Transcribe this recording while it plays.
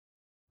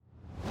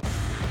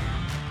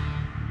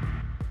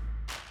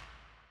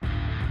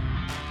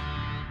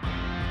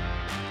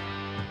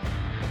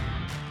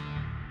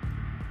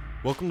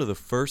Welcome to the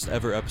first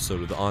ever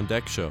episode of the On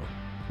Deck Show.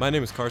 My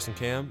name is Carson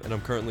Kamm, and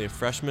I'm currently a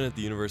freshman at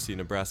the University of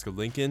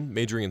Nebraska-Lincoln,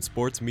 majoring in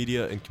sports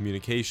media and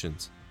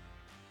communications.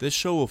 This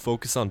show will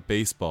focus on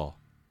baseball,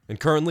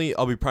 and currently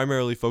I'll be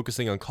primarily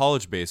focusing on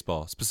college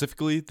baseball,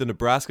 specifically the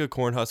Nebraska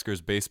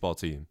Cornhuskers baseball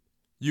team.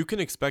 You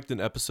can expect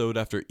an episode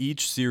after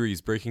each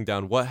series breaking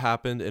down what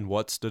happened and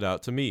what stood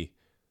out to me.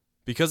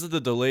 Because of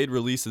the delayed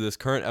release of this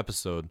current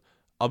episode,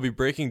 I'll be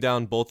breaking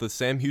down both the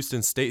Sam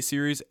Houston State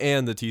series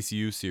and the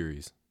TCU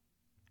series.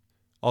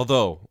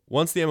 Although,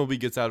 once the MLB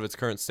gets out of its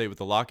current state with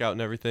the lockout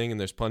and everything and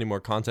there's plenty more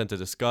content to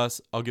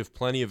discuss, I'll give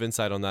plenty of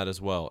insight on that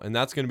as well, and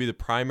that's going to be the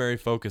primary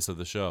focus of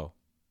the show.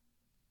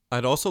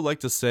 I'd also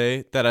like to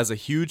say that as a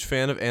huge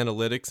fan of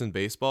analytics in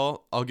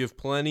baseball, I'll give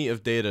plenty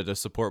of data to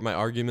support my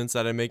arguments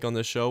that I make on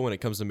this show when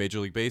it comes to Major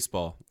League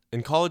Baseball.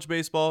 In college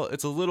baseball,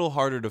 it's a little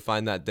harder to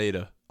find that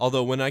data,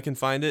 although when I can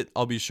find it,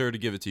 I'll be sure to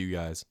give it to you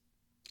guys.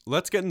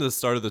 Let's get into the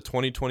start of the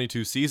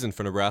 2022 season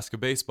for Nebraska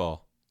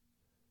Baseball.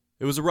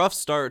 It was a rough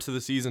start to the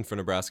season for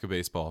Nebraska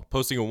Baseball,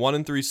 posting a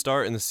 1-3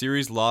 start in the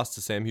series loss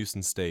to Sam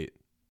Houston State.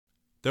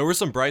 There were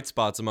some bright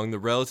spots among the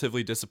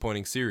relatively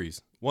disappointing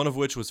series, one of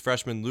which was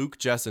freshman Luke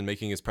Jessen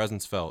making his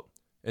presence felt.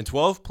 In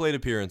 12 plate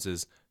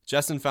appearances,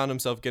 Jessen found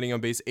himself getting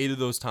on base 8 of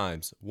those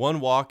times, 1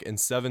 walk and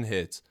 7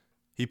 hits.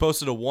 He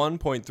posted a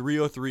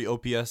 1.303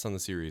 OPS on the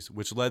series,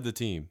 which led the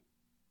team.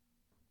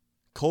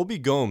 Colby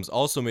Gomes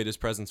also made his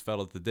presence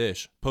felt at the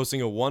dish,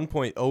 posting a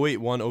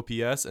 1.081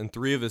 OPS and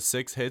 3 of his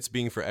 6 hits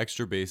being for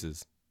extra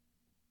bases.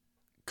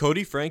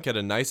 Cody Frank had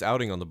a nice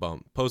outing on the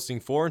bump, posting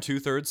 4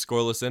 2/3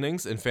 scoreless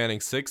innings and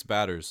fanning 6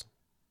 batters.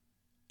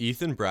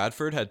 Ethan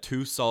Bradford had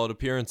 2 solid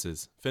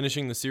appearances,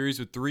 finishing the series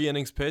with 3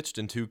 innings pitched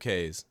and 2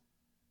 Ks.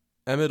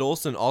 Emmett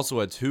Olson also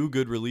had 2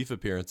 good relief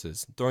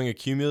appearances, throwing a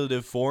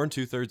cumulative 4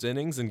 2/3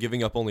 innings and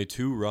giving up only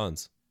 2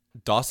 runs.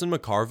 Dawson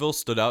McCarville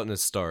stood out in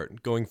his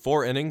start, going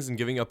 4 innings and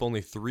giving up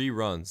only 3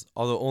 runs,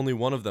 although only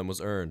one of them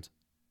was earned.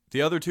 The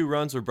other 2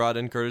 runs were brought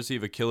in courtesy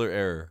of a killer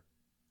error.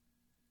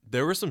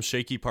 There were some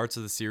shaky parts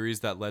of the series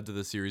that led to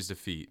the series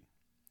defeat.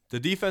 The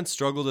defense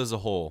struggled as a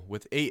whole,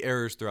 with 8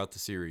 errors throughout the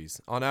series,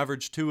 on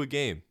average 2 a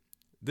game.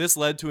 This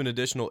led to an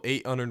additional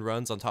 8 unearned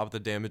runs on top of the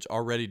damage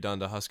already done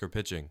to Husker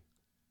pitching.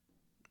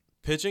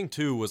 Pitching,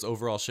 too, was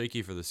overall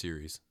shaky for the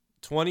series.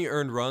 20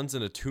 earned runs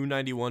and a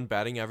 .291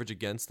 batting average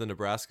against the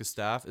Nebraska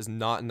staff is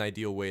not an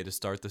ideal way to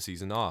start the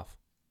season off.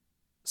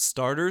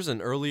 Starters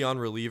and early on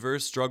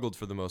relievers struggled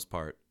for the most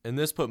part, and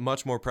this put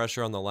much more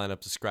pressure on the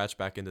lineup to scratch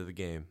back into the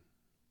game.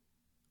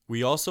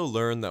 We also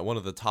learned that one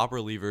of the top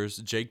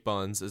relievers, Jake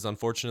Buns, is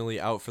unfortunately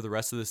out for the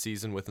rest of the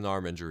season with an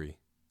arm injury.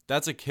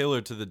 That's a killer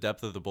to the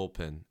depth of the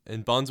bullpen,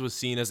 and Buns was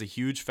seen as a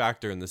huge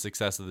factor in the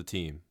success of the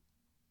team.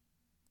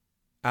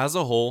 As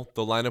a whole,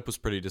 the lineup was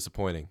pretty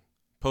disappointing.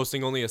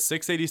 Posting only a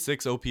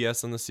 .686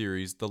 OPS on the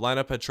series, the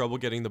lineup had trouble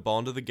getting the ball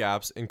into the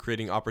gaps and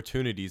creating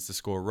opportunities to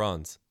score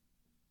runs.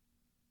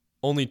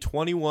 Only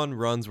 21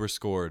 runs were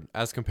scored,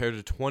 as compared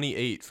to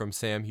 28 from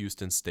Sam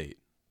Houston State.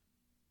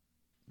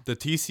 The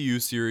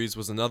TCU series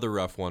was another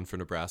rough one for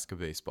Nebraska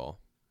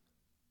baseball.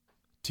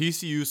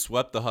 TCU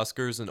swept the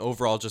Huskers and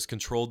overall just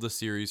controlled the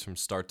series from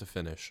start to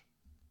finish.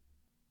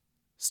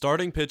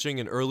 Starting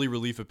pitching and early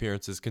relief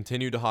appearances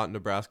continued to haunt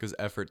Nebraska's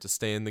effort to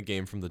stay in the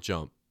game from the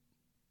jump.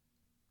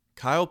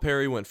 Kyle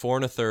Perry went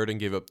 4 1/3 and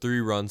gave up 3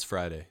 runs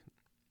Friday.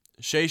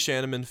 Shea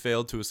Shanneman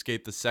failed to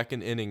escape the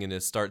second inning in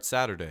his start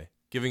Saturday,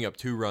 giving up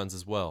 2 runs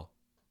as well.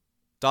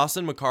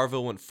 Dawson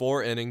McCarville went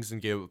 4 innings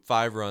and gave up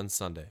 5 runs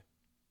Sunday.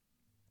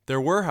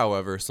 There were,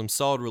 however, some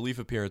solid relief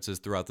appearances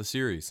throughout the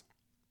series.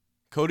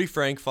 Cody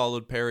Frank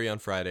followed Perry on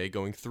Friday,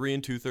 going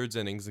 3 2/3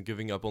 innings and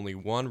giving up only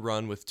 1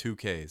 run with 2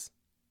 Ks.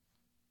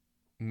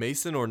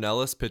 Mason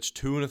Ornelas pitched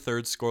 2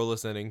 1/3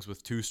 scoreless innings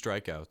with 2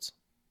 strikeouts.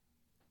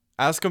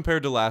 As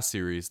compared to last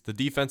series, the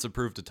defense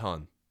improved a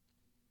ton,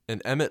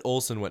 and Emmett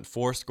Olson went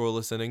 4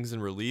 scoreless innings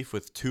in relief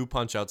with 2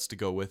 punch-outs to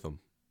go with him.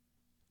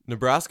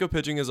 Nebraska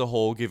pitching as a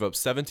whole gave up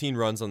 17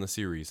 runs on the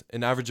series,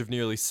 an average of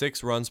nearly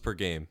 6 runs per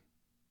game.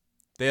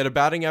 They had a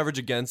batting average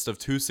against of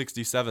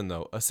 .267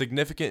 though, a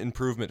significant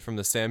improvement from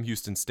the Sam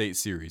Houston State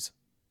series.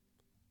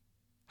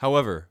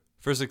 However,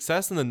 for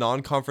success in the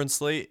non-conference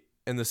slate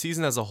and the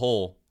season as a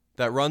whole,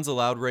 that runs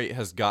allowed rate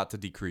has got to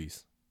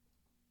decrease.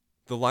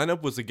 The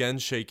lineup was again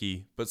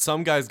shaky, but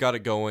some guys got it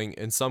going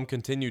and some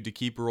continued to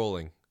keep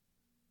rolling.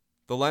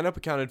 The lineup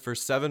accounted for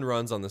 7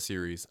 runs on the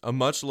series, a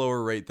much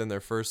lower rate than their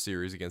first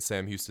series against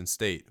Sam Houston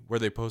State, where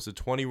they posted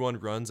 21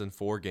 runs in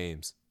 4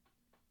 games.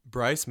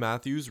 Bryce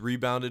Matthews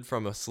rebounded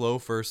from a slow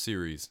first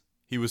series.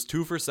 He was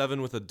 2 for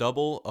 7 with a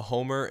double, a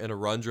homer, and a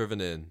run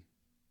driven in.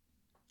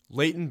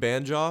 Leighton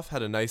Banjoff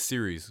had a nice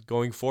series,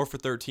 going 4 for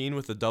 13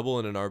 with a double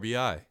and an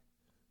RBI.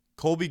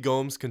 Colby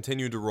Gomes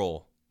continued to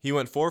roll. He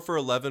went 4 for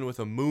 11 with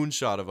a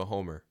moonshot of a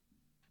homer.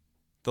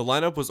 The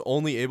lineup was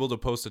only able to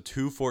post a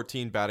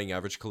 .214 batting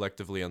average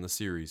collectively on the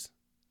series.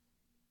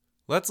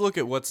 Let's look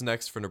at what's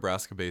next for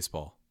Nebraska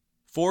baseball.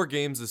 4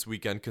 games this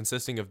weekend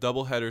consisting of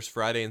doubleheaders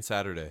Friday and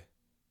Saturday.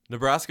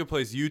 Nebraska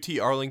plays UT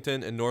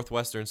Arlington and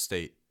Northwestern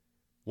State.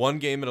 1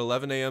 game at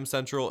 11 a.m.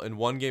 Central and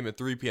 1 game at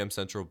 3 p.m.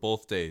 Central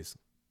both days.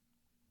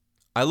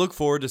 I look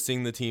forward to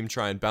seeing the team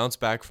try and bounce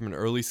back from an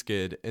early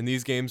skid, and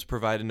these games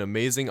provide an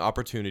amazing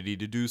opportunity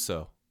to do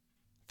so.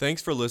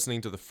 Thanks for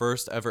listening to the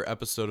first ever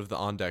episode of the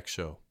On Deck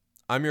Show.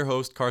 I'm your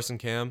host, Carson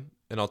Kamm,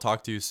 and I'll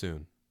talk to you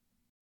soon.